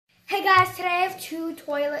Today I have 2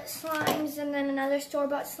 toilet slimes and then another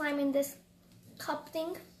store-bought slime in this cup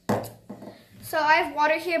thing. So I have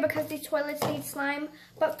water here because these toilets need slime.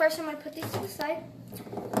 But first I'm going to put these to the side.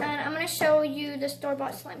 And I'm going to show you the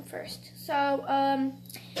store-bought slime first. So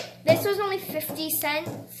this was only 50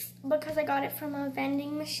 cents because I got it from a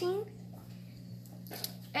vending machine.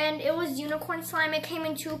 And it was unicorn slime. It came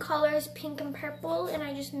in 2 colors, pink and purple. And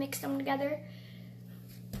I just mixed them together.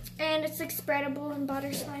 And it's like spreadable and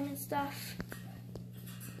butter slime and stuff.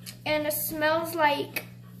 And it smells like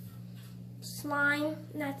slime.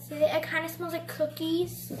 That's it. It kind of smells like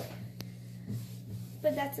cookies.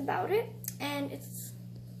 But that's about it. And it's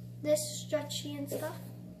this stretchy and stuff.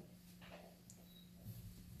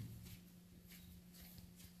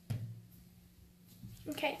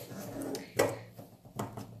 Okay.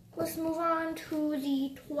 Let's move on to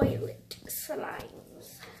the toilet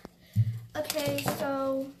slimes. Okay,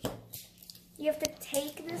 so you have to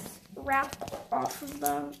take this wrap off of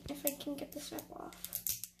them, if I can get this wrap off.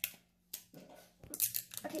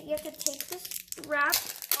 Okay, you have to take this wrap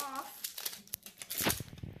off.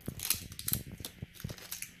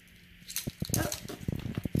 Oh,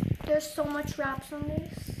 there's so much wraps on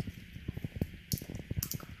this.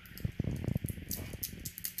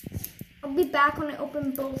 I'll be back when I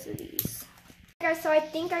open both of these. Okay, guys, so I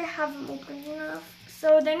think I have them open enough.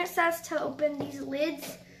 So then it says to open these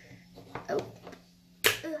lids. Oh.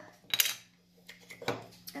 Ugh.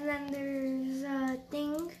 And then there's a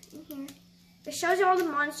thing in here. It shows you all the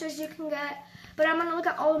monsters you can get. But I'm going to look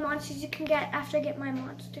at all the monsters you can get after I get my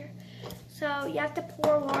monster. So you have to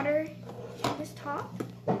pour water in this top.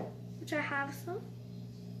 Which I have some.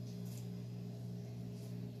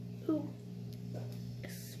 Ooh. It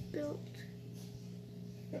spilled.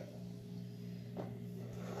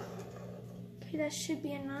 Okay, that should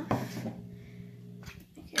be enough.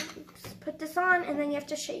 Okay, just put this on and then you have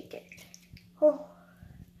to shake it. Oh.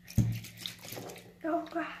 Oh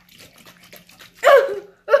God.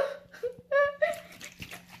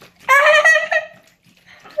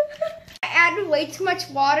 I added way too much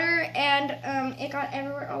water and it got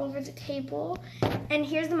everywhere all over the table. And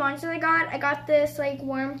here's the monster I got. I got this like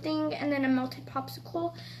worm thing and then a melted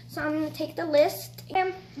popsicle. So I'm gonna take the list.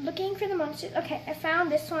 I'm looking for the monsters. Okay, I found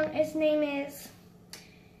this one. His name is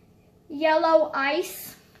Yellow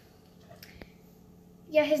Ice.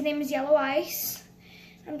 Yeah, his name is Yellow Ice.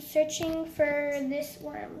 I'm searching for this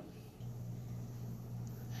worm.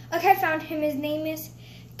 Okay, I found him. His name is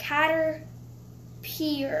Caterpie.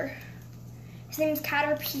 His name is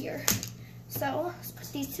Caterpie. So let's put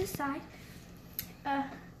these to the side.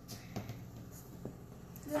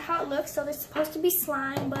 This is how it looks. So they're supposed to be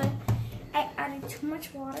slime, but I added too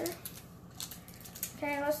much water.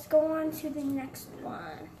 Okay, let's go on to the next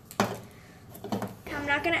one. Okay, I'm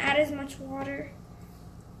not gonna add as much water.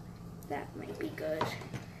 That might be good.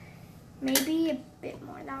 Maybe a bit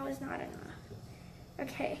more. That was not enough.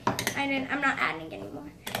 Okay, I'm not adding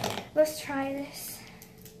anymore. Let's try this.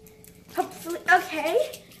 Hopefully,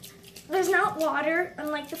 okay. There's not water,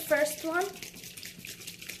 unlike the first one.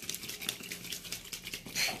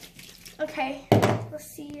 Okay, let's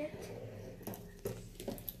see it.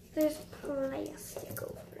 There's plastic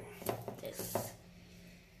over this.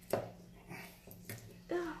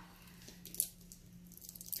 Ugh.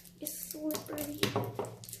 It's slippery.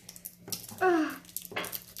 Ugh.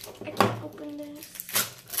 I can't open this.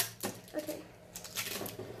 Okay.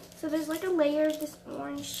 So there's like a layer of this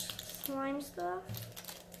orange slime stuff.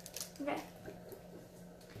 Okay.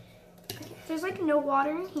 There's like no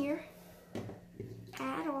water in here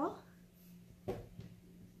at all.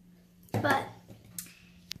 But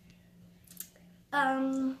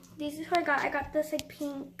this is what I got. I got this like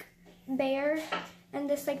pink bear and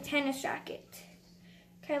this like tennis racket.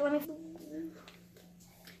 Okay, let me.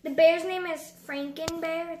 The bear's name is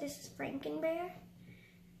Frankenbear. This is Frankenbear.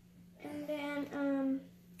 And then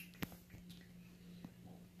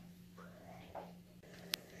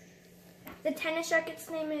the tennis racket's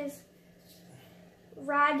name is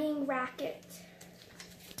Ragging Racket.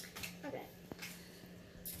 Okay.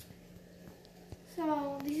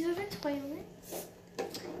 So these are the toilets.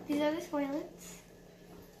 These are the toilets.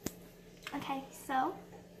 Okay, so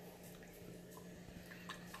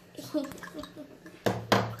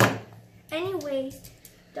anyways,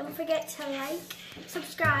 don't forget to like,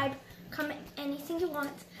 subscribe, comment anything you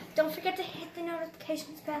want. Don't forget to hit the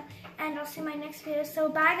notifications bell, and I'll see you in my next video. So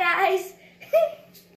bye guys.